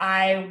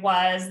I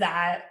was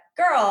that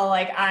girl.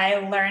 Like,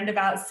 I learned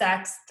about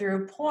sex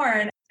through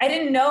porn. I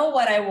didn't know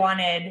what I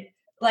wanted.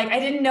 Like, I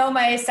didn't know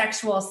my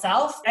sexual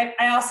self.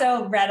 I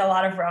also read a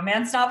lot of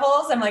romance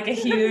novels. I'm like a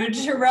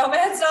huge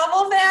romance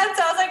novel fan.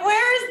 So I was like,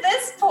 where is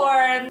this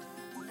porn?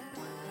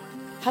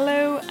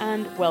 Hello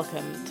and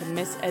welcome to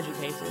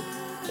Miseducated,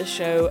 a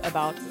show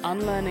about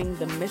unlearning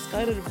the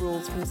misguided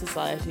rules from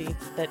society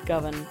that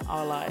govern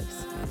our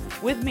lives.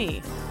 With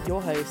me,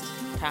 your host,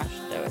 Tash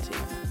Doherty.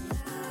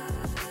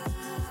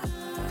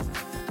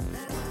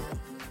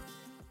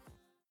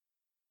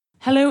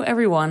 Hello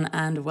everyone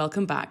and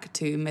welcome back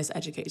to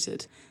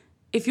Miseducated.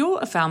 If you're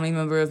a family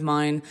member of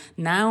mine,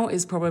 now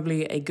is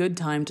probably a good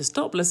time to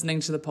stop listening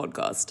to the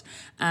podcast.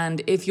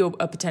 And if you're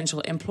a potential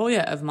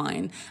employer of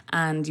mine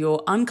and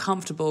you're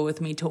uncomfortable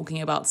with me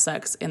talking about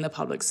sex in the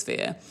public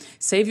sphere,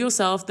 save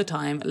yourself the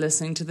time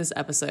listening to this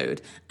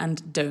episode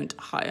and don't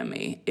hire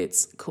me.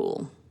 It's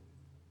cool.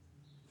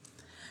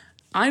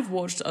 I've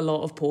watched a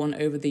lot of porn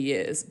over the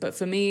years, but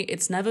for me,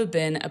 it's never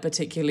been a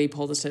particularly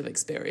positive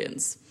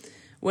experience.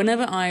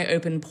 Whenever I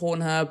open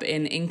Pornhub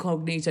in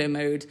incognito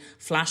mode,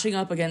 flashing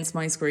up against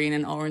my screen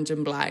in orange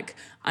and black,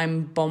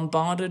 I'm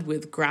bombarded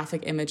with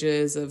graphic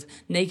images of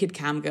naked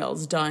cam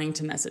girls dying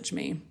to message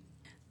me.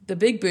 The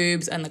big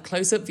boobs and the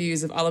close-up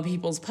views of other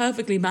people's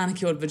perfectly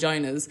manicured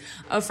vaginas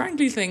are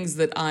frankly things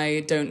that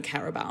I don't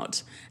care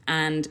about.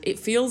 And it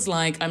feels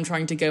like I'm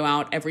trying to go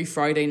out every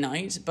Friday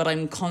night, but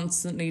I'm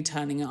constantly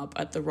turning up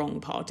at the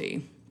wrong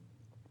party.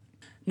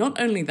 Not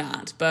only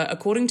that, but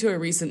according to a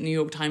recent New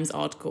York Times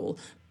article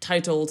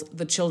titled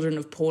The Children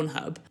of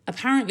Pornhub,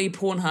 apparently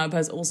Pornhub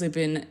has also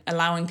been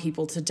allowing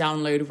people to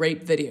download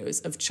rape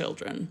videos of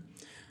children.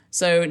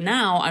 So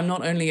now I'm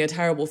not only a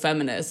terrible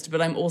feminist, but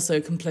I'm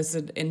also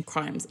complicit in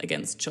crimes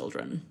against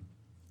children.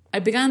 I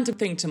began to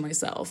think to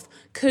myself,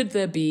 could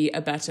there be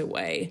a better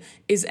way?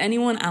 Is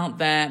anyone out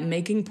there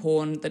making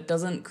porn that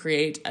doesn't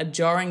create a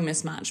jarring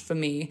mismatch for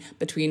me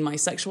between my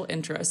sexual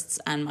interests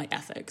and my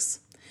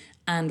ethics?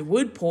 And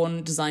would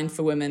porn designed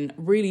for women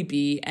really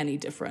be any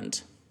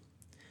different?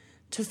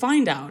 To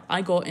find out,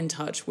 I got in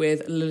touch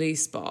with Lily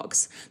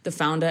Sparks, the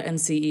founder and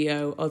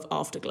CEO of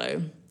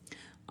Afterglow.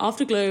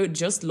 Afterglow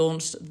just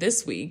launched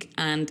this week,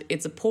 and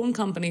it's a porn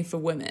company for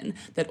women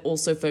that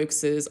also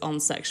focuses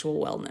on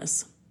sexual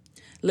wellness.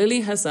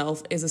 Lily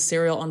herself is a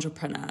serial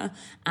entrepreneur,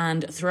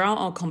 and throughout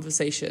our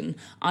conversation,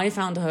 I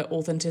found her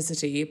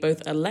authenticity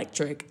both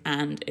electric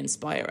and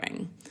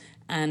inspiring.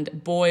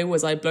 And boy,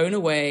 was I blown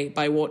away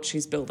by what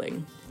she's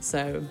building.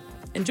 So,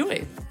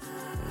 enjoy!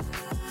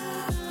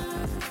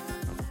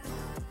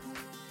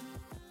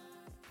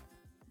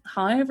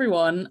 Hi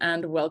everyone,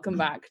 and welcome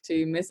back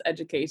to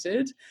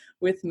Miseducated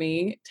with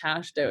me,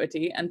 Tash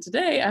Doherty. And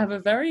today I have a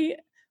very,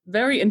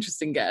 very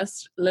interesting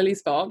guest, Lily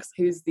Sparks,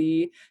 who's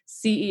the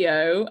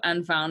CEO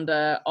and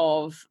founder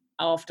of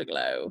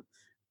Afterglow.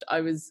 I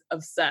was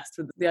obsessed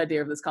with the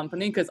idea of this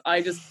company because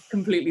I just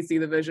completely see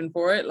the vision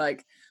for it.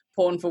 Like,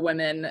 porn for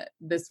women,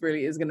 this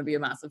really is going to be a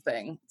massive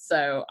thing.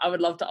 So I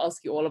would love to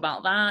ask you all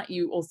about that.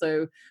 You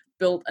also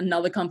built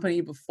another company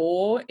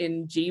before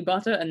in G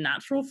Butter and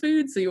natural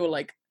food. So you're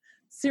like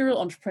serial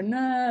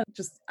entrepreneur,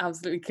 just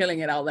absolutely killing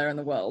it out there in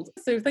the world.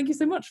 So thank you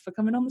so much for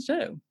coming on the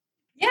show.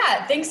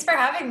 Yeah, thanks for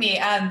having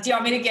me. Do you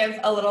want me to give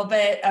a little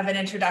bit of an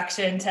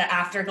introduction to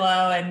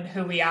Afterglow and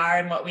who we are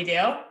and what we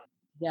do?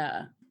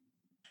 Yeah.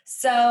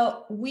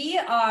 So we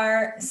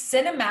are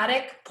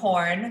cinematic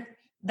porn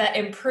that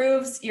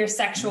improves your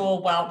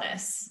sexual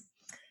wellness.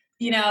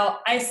 You know,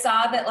 I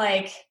saw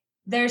that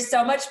there's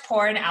so much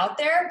porn out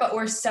there, but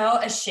we're so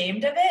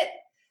ashamed of it.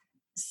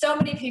 So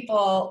many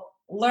people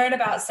learn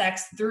about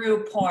sex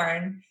through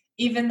porn,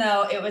 even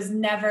though it was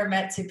never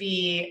meant to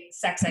be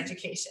sex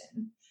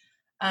education.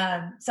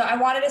 So I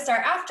wanted to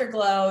start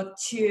Afterglow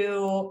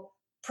to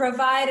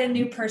provide a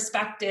new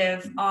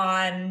perspective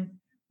on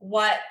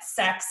what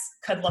sex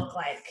could look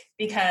like.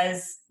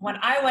 Because when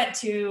I went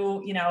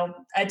to,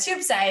 a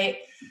tube site,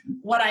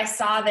 what I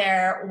saw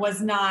there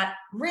was not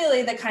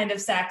really the kind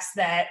of sex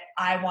that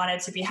I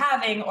wanted to be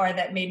having or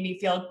that made me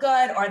feel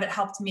good or that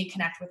helped me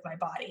connect with my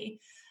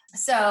body.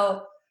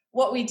 So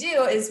what we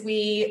do is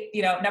we,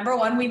 number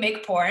one, we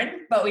make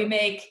porn, but we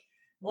make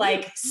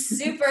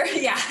super,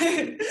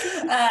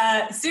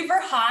 super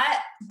hot,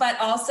 but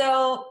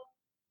also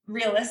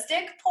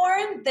realistic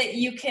porn that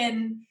you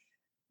can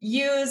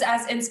use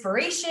as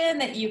inspiration,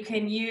 that you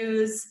can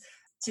use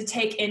to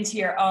take into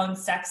your own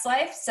sex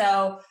life.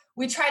 So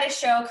we try to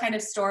show kind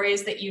of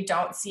stories that you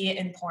don't see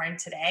in porn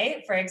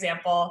today. For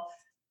example,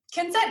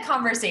 consent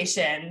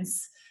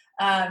conversations.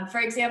 For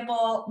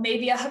example,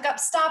 maybe a hookup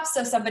stop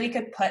so somebody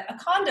could put a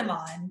condom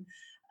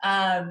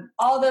on.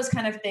 All those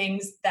kind of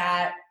things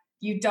that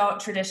you don't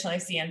traditionally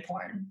see in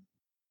porn.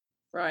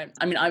 Right.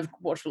 I mean, I've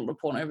watched a lot of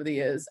porn over the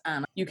years,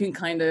 and you can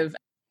kind of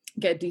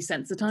get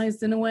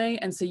desensitized in a way,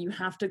 and so you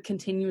have to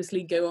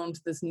continuously go on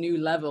to this new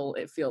level,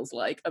 it feels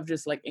like, of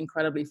just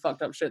incredibly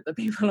fucked up shit that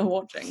people are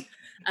watching.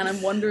 And I'm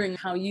wondering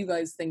how you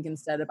guys think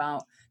instead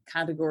about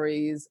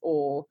categories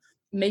or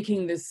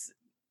making this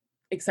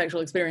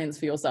sexual experience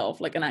for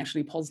yourself an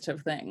actually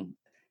positive thing.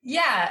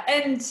 Yeah.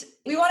 And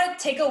we want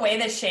to take away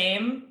the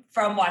shame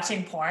from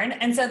watching porn.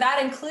 And so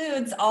that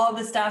includes all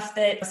the stuff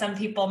that some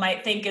people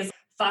might think is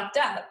fucked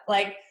up.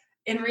 Like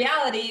in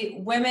reality,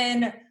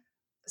 women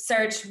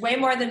search way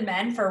more than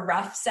men for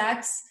rough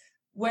sex.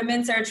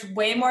 Women search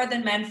way more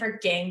than men for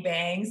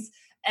gangbangs.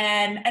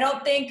 And I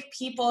don't think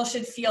people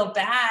should feel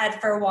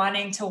bad for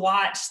wanting to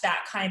watch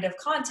that kind of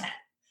content.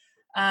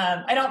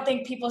 I don't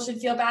think people should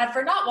feel bad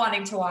for not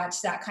wanting to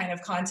watch that kind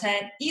of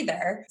content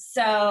either.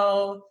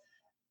 So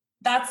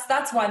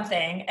that's one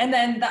thing. And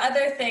then the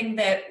other thing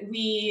that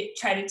we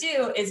try to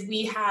do is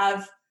we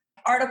have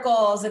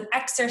articles and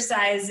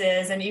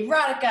exercises and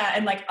erotica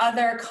and like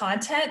other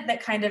content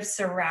that kind of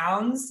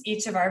surrounds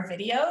each of our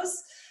videos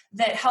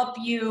that help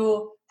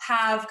you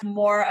have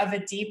more of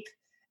a deep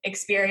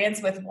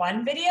experience with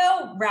one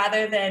video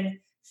rather than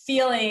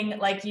feeling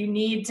like you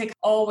need to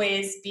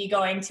always be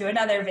going to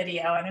another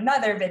video and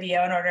another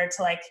video in order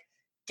to like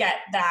get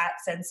that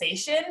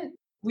sensation.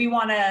 We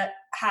want to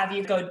have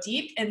you go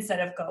deep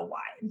instead of go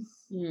wide.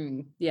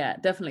 Yeah,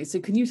 definitely. So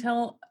can you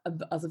tell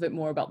us a bit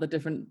more about the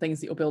different things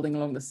that you're building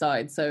along the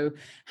side? So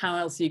how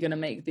else are you going to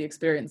make the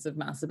experience of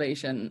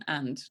masturbation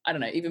and, I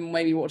don't know, even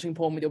maybe watching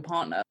porn with your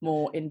partner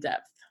more in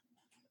depth?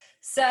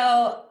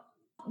 So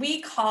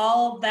we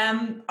call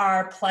them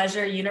our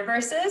pleasure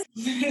universes.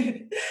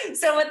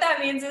 So what that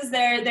means is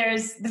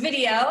there's the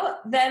video,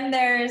 then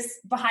there's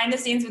behind the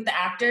scenes with the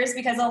actors,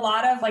 because a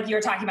lot of, like you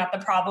were talking about, the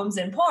problems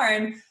in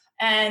porn,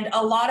 and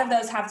a lot of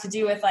those have to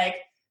do with like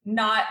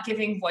not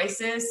giving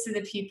voices to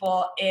the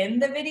people in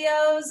the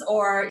videos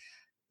or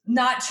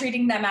not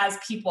treating them as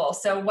people.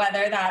 So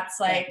whether that's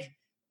like,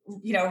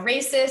 you know,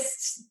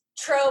 racist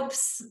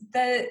tropes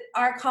that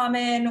are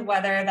common,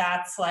 whether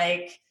that's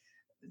like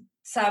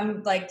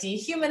some like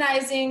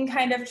dehumanizing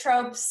kind of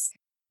tropes,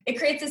 it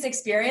creates this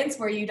experience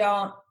where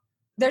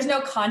there's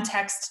no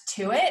context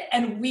to it.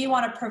 And we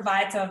want to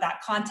provide some of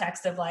that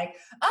context of like,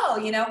 oh,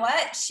 you know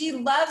what? She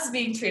loves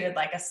being treated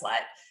like a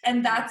slut.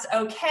 And that's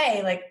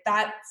okay. Like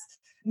that's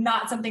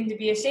not something to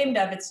be ashamed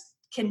of. It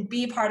can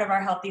be part of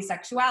our healthy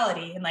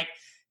sexuality. And like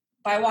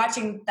by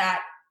watching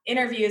that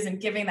interviews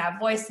and giving that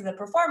voice to the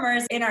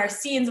performers in our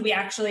scenes, we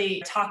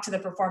actually talk to the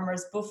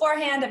performers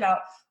beforehand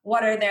about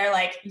what are their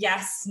like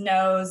yes,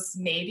 no's,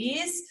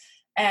 maybes,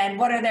 and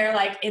what are their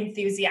like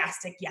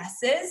enthusiastic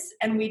yeses.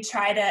 And we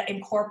try to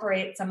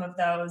incorporate some of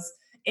those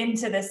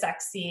into the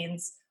sex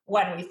scenes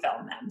when we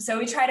film them. So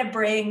we try to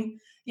bring,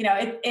 you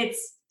know,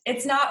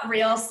 it's not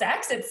real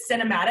sex, it's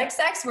cinematic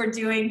sex. We're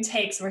doing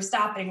takes, we're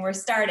stopping, we're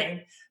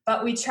starting,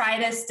 but we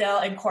try to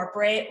still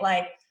incorporate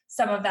like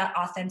some of that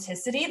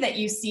authenticity that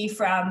you see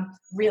from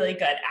really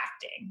good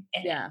acting.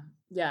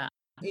 Yeah.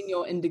 In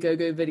your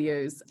Indiegogo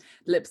videos,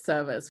 lip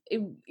service,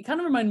 it kind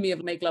of reminded me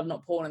of Make Love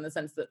Not Porn in the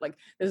sense that like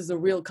this is a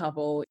real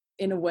couple.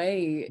 In a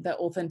way, that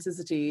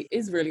authenticity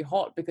is really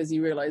hot because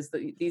you realize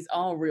that these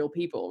are real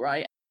people,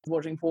 right?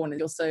 Watching porn,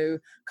 you're so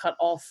cut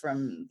off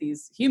from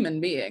these human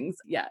beings.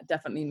 Yeah,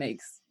 definitely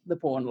makes the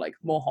porn like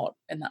more hot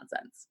in that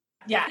sense.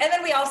 Yeah. And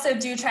then we also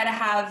do try to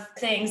have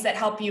things that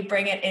help you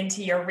bring it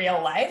into your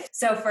real life.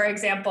 So for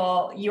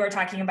example, you were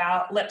talking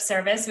about lip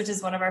service, which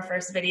is one of our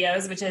first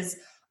videos, which is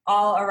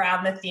all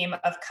around the theme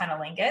of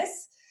cunnilingus.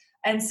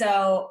 And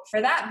so for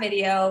that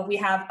video, we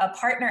have a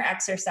partner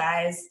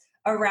exercise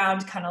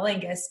around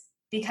cunnilingus,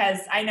 because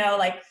I know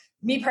like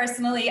me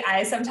personally,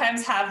 I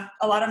sometimes have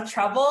a lot of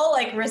trouble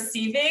like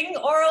receiving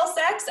oral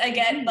sex. I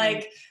get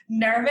like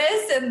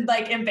nervous and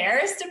like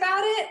embarrassed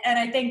about it. And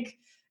I think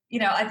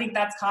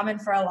that's common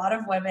for a lot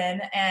of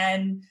women.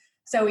 And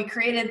so we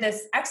created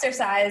this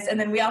exercise. And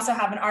then we also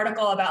have an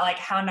article about like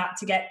how not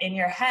to get in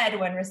your head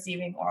when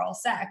receiving oral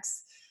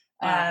sex.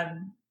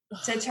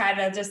 To try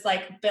to just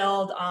like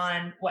build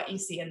on what you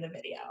see in the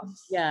video.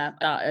 Yeah,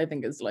 I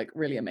think it's like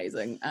really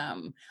amazing.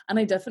 And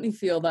I definitely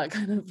feel that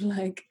kind of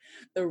like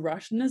the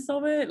rushness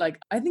of it. Like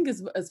I think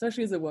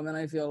especially as a woman,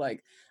 I feel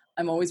like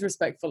I'm always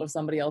respectful of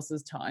somebody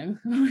else's time.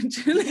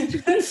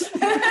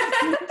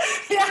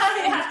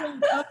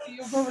 Yeah.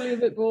 You're probably a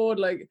bit bored.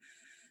 Like,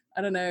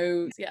 I don't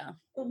know. Yeah.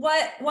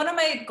 One of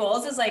my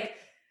goals is like,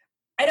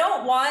 I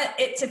don't want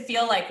it to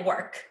feel like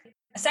work.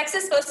 Sex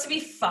is supposed to be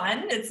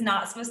fun. It's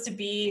not supposed to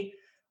be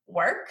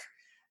work.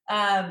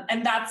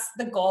 And that's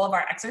the goal of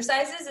our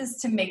exercises, is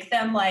to make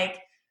them like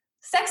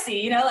sexy,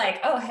 you know, like,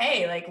 oh,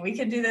 hey, like we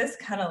could do this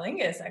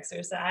cunnilingus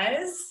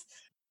exercise.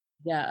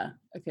 Yeah.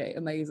 Okay.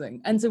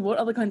 Amazing. And so what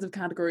other kinds of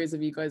categories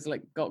have you guys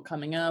like got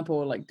coming up,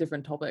 or like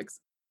different topics?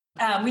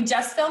 We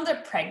just filmed a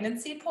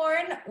pregnancy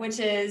porn, which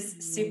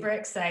is super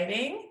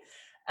exciting.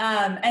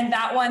 And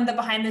that one, the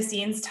behind the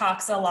scenes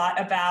talks a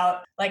lot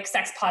about like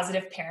sex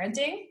positive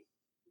parenting.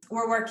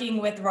 We're working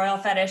with Royal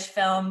Fetish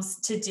Films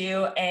to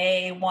do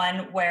a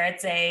one where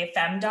it's a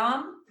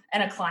femdom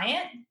and a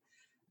client.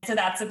 So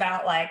that's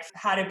about like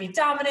how to be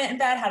dominant in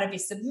bed, how to be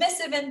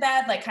submissive in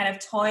bed, like kind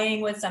of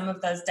toying with some of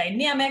those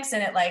dynamics.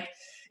 And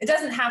it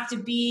doesn't have to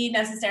be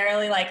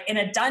necessarily like in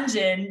a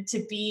dungeon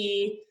to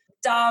be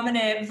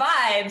dominant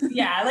vibes.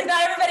 Yeah, like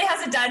not everybody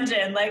has a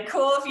dungeon. Like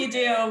cool if you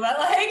do, but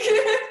like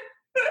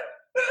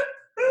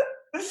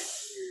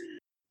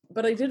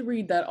But I did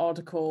read that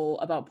article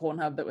about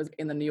Pornhub that was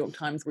in the New York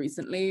Times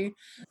recently.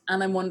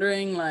 And I'm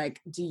wondering,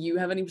 like, do you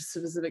have any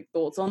specific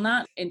thoughts on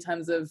that in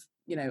terms of,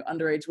 you know,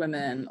 underage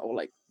women or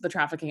like the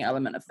trafficking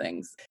element of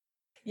things?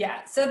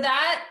 Yeah. So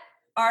that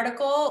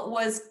article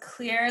was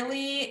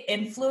clearly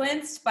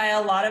influenced by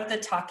a lot of the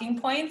talking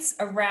points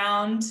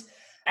around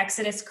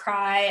Exodus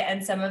Cry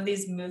and some of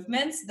these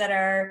movements that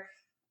are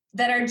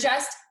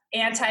just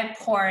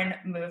anti-porn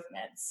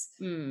movements.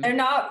 They're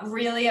not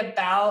really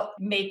about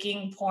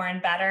making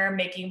porn better,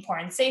 making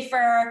porn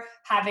safer,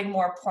 having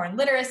more porn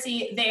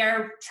literacy. They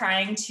are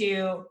trying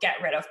to get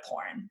rid of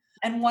porn.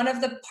 And one of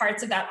the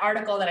parts of that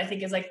article that I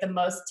think is like the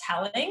most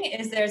telling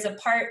is there's a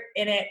part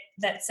in it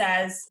that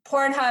says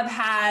Pornhub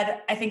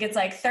had, I think it's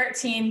like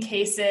 13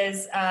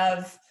 cases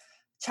of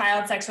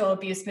child sexual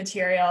abuse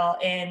material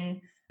in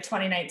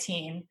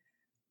 2019.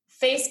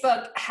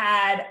 Facebook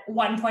had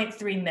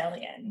 1.3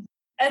 million.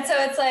 And so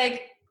it's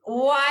like,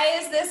 why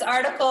is this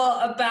article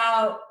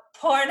about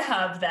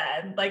Pornhub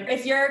then? Like,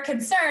 if your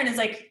concern is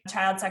like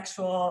child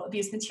sexual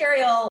abuse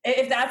material,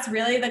 if that's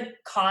really the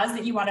cause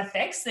that you want to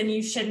fix, then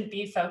you shouldn't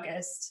be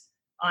focused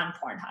on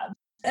Pornhub.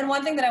 And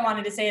one thing that I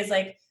wanted to say is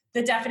like,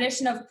 the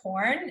definition of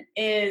porn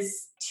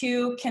is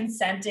two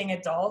consenting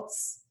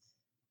adults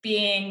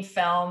being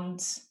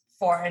filmed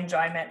for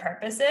enjoyment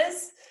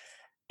purposes.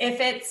 If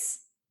it's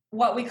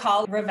what we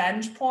call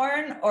revenge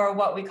porn or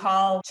what we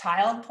call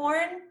child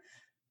porn,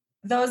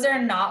 those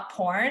are not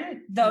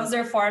porn. Those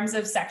are forms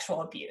of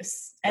sexual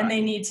abuse, and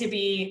they need to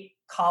be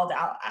called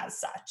out as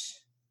such.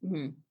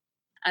 Mm-hmm.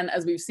 And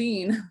as we've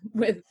seen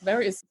with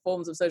various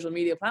forms of social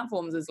media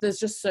platforms, is there's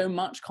just so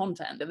much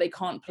content that they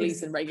can't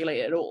police and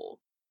regulate at all.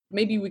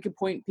 Maybe we could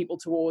point people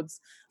towards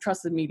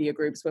trusted media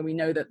groups where we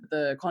know that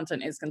the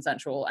content is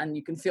consensual and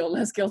you can feel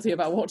less guilty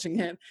about watching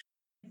it.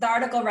 The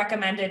article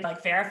recommended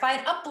like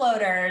verified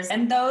uploaders,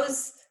 and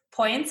those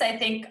points I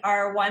think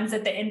are ones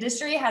that the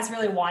industry has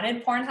really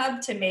wanted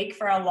Pornhub to make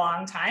for a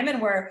long time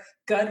and were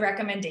good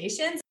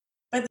recommendations.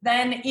 But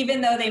then even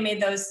though they made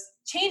those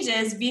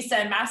changes, Visa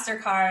and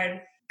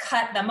MasterCard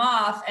cut them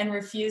off and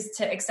refused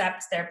to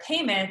accept their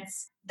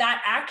payments.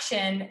 That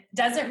action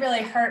doesn't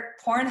really hurt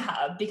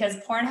Pornhub because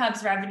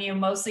Pornhub's revenue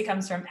mostly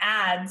comes from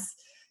ads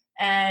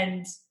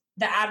and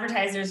the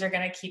advertisers are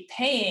going to keep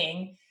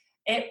paying.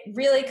 It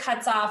really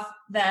cuts off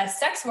the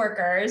sex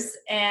workers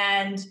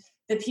and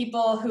the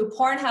people who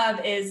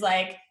Pornhub is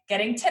like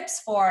getting tips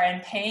for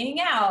and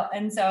paying out.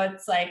 And so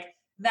it's like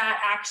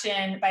that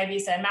action by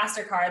Visa and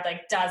MasterCard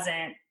like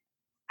doesn't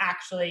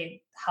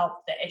actually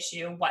help the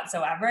issue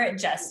whatsoever. It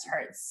just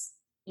hurts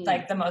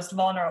like the most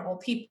vulnerable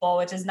people,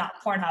 which is not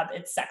Pornhub,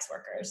 it's sex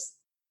workers.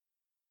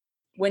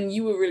 When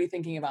you were really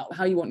thinking about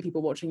how you want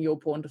people watching your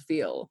porn to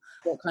feel,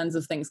 what kinds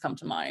of things come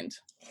to mind?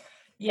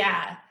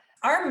 Yeah.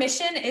 Our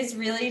mission is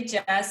really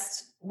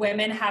just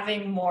women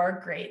having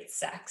more great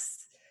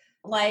sex.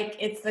 Like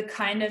it's the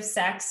kind of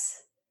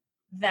sex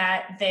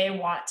that they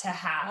want to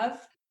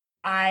have.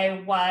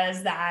 I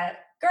was that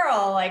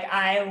girl. Like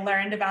I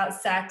learned about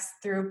sex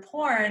through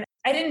porn.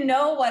 I didn't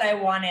know what I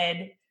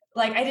wanted.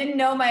 Like I didn't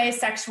know my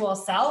sexual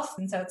self.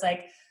 And so it's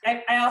like,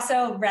 I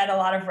also read a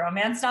lot of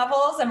romance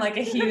novels. I'm like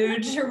a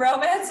huge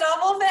romance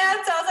novel fan.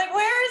 So I was like,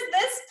 where is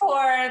this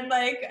porn?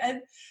 Like,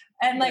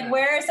 and like,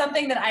 where is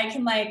something that I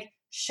can like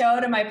show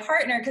to my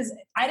partner? Cause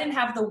I didn't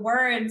have the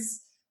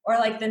words or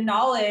like the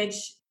knowledge.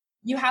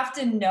 You have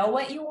to know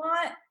what you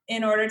want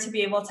in order to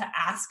be able to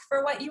ask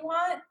for what you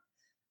want.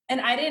 And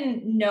I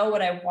didn't know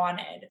what I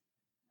wanted.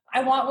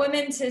 I want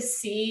women to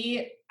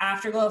see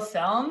Afterglow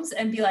films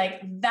and be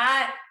like,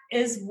 that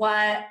is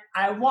what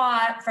I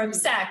want from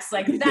sex.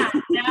 Like that.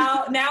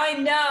 now I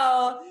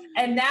know.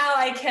 And now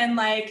I can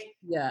like,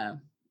 now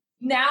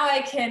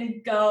I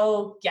can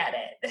go get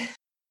it.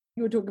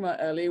 You were talking about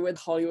earlier with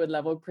Hollywood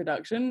level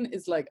production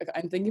is like,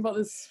 I'm thinking about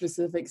this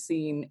specific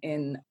scene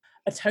in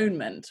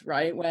Atonement,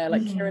 right? Where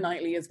like Keira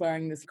Knightley is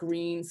wearing this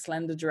green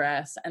slender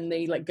dress and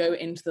they like go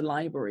into the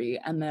library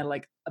and they're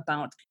like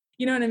about,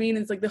 you know what I mean?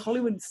 It's like the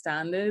Hollywood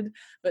standard,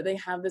 but they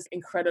have this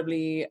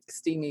incredibly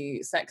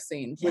steamy sex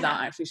scene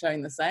without actually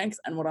showing the sex.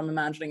 And what I'm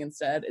imagining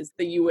instead is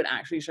that you would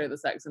actually show the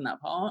sex in that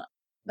part.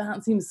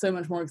 That seems so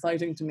much more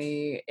exciting to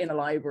me in a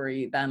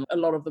library than a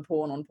lot of the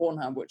porn on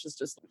Pornhub, which is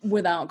just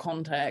without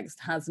context,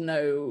 has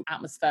no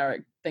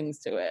atmospheric things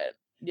to it.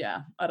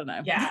 Yeah, I don't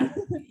know.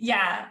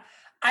 Yeah.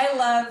 I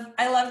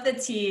love the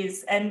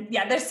tease. And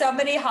yeah, there's so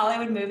many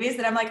Hollywood movies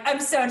that I'm like, I'm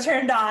so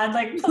turned on.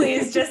 Like,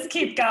 please just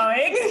keep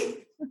going.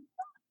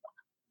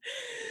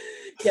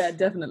 Yeah,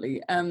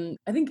 definitely.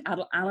 I think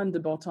Alain de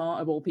Botton,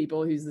 of all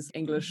people, who's this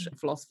English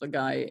philosopher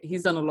guy,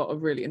 he's done a lot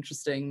of really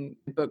interesting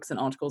books and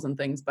articles and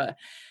things. But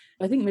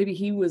I think maybe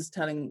he was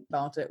telling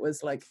about it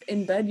was like,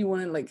 in bed, you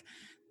want to like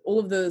all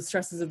of the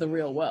stresses of the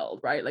real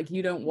world, right? Like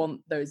you don't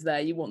want those there.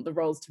 You want the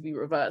roles to be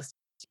reversed.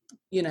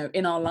 You know,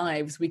 in our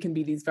lives, we can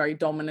be these very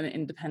dominant,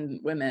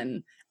 independent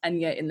women. And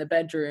yet in the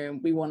bedroom,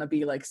 we want to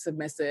be like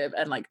submissive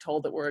and like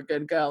told that we're a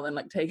good girl and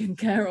like taken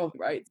care of,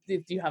 right?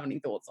 Do you have any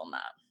thoughts on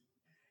that?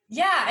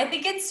 Yeah, I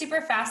think it's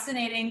super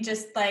fascinating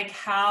just like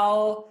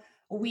how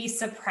we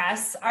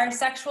suppress our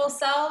sexual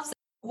selves.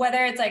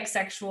 whether it's like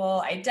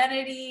sexual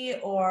identity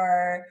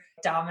or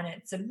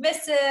dominant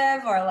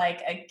submissive or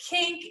like a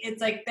kink,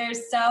 it's like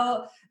there's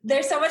so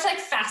much like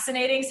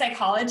fascinating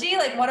psychology.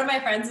 Like one of my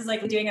friends is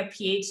like doing a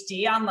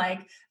PhD on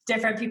like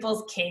different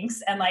people's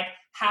kinks and like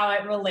how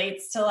it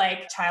relates to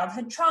like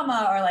childhood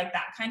trauma or like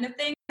that kind of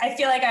thing. I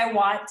feel like I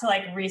want to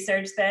like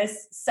research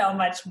this so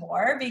much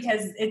more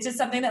because it's just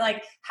something that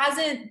like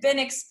hasn't been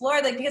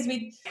explored, like because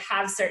we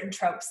have certain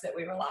tropes that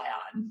we rely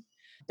on.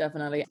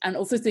 Definitely. And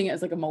also seeing it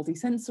as like a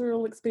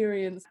multi-sensorial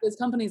experience. There's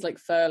companies like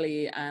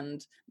Furly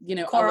and, you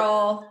know,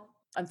 Coral.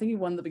 I'm thinking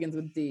one that begins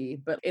with D,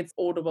 but it's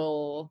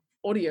audio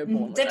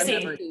porn.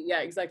 Dipsy.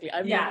 Yeah, exactly.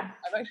 I've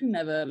actually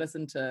never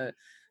listened to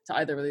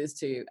either of these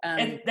two.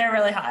 They're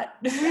really hot.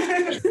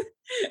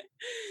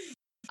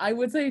 I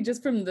would say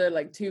just from the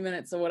like 2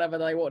 minutes or whatever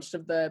that I watched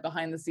of the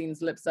behind the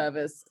scenes lip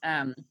service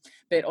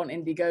bit on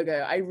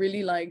Indiegogo, I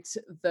really liked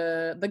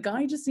the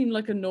guy. Just seemed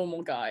like a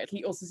normal guy.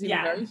 He also seemed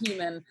very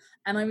human.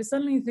 And I was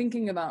suddenly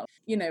thinking about,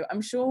 you know,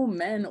 I'm sure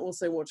men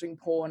also watching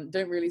porn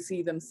don't really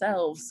see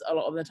themselves a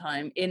lot of the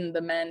time in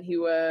the men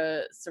who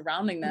are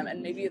surrounding them.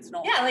 And maybe it's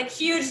not. Yeah, like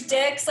huge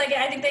dicks. Like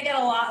I think they get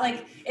a lot,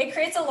 like it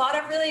creates a lot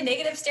of really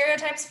negative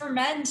stereotypes for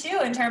men too,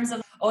 in terms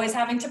of always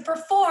having to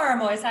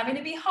perform, always having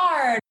to be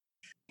hard.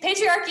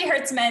 Patriarchy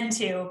hurts men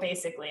too,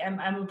 basically. I'm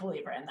a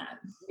believer in that.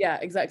 Yeah,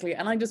 exactly.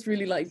 And I just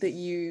really like that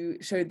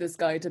you showed this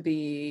guy to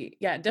be,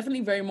 definitely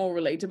very more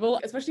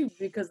relatable, especially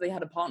because they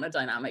had a partner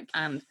dynamic.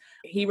 And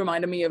he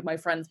reminded me of my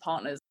friends'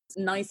 partners,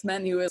 nice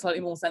men who are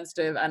slightly more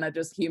sensitive and are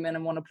just human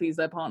and want to please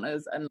their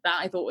partners. And that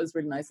I thought was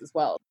really nice as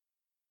well.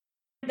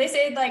 They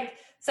say like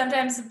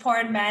sometimes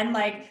porn men,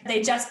 like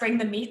they just bring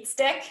the meat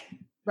stick.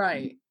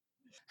 Right.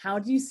 How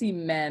do you see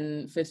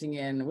men fitting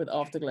in with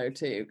Afterglow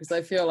too? Because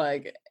I feel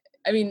like,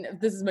 I mean,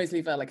 this is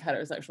mostly for like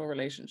heterosexual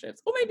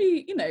relationships, or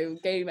maybe, you know,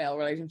 gay male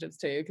relationships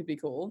too. It could be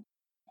cool.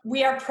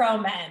 We are pro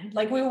men.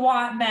 Like we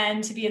want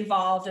men to be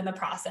involved in the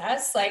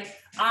process. Like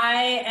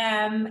I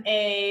am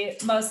a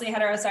mostly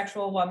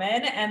heterosexual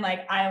woman and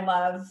like I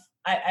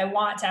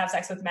want to have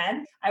sex with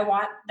men. I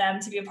want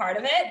them to be a part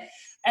of it.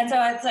 And so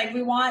it's like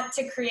we want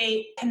to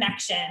create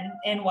connection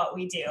in what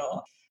we do.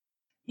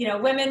 You know,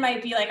 women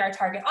might be like our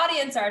target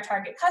audience, our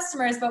target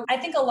customers, but I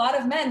think a lot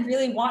of men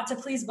really want to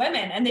please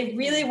women and they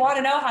really want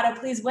to know how to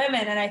please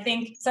women. And I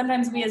think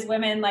sometimes we as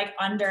women like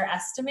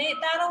underestimate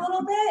that a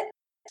little bit.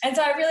 And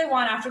so I really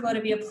want Afterglow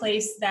to be a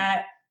place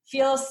that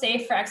feels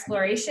safe for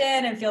exploration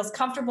and feels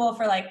comfortable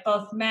for like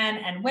both men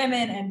and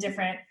women and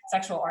different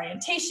sexual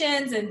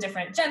orientations and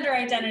different gender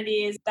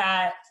identities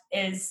that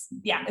is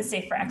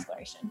safe for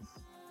exploration.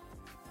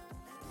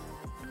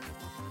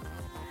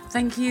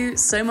 Thank you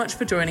so much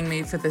for joining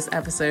me for this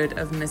episode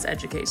of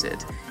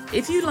Miseducated.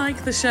 If you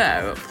like the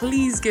show,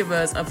 please give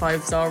us a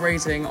 5-star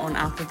rating on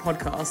Apple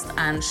Podcasts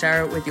and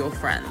share it with your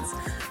friends.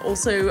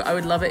 Also, I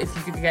would love it if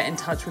you could get in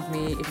touch with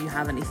me if you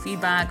have any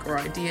feedback or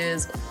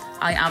ideas.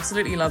 I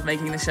absolutely love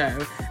making the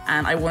show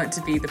and I want it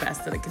to be the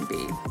best that it can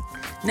be.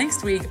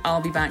 Next week, I'll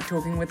be back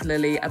talking with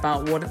Lily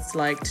about what it's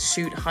like to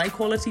shoot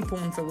high-quality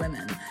porn for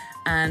women.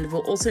 And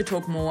we'll also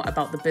talk more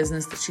about the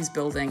business that she's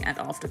building at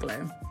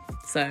Afterglow.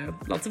 So,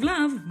 lots of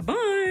love.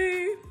 Bye!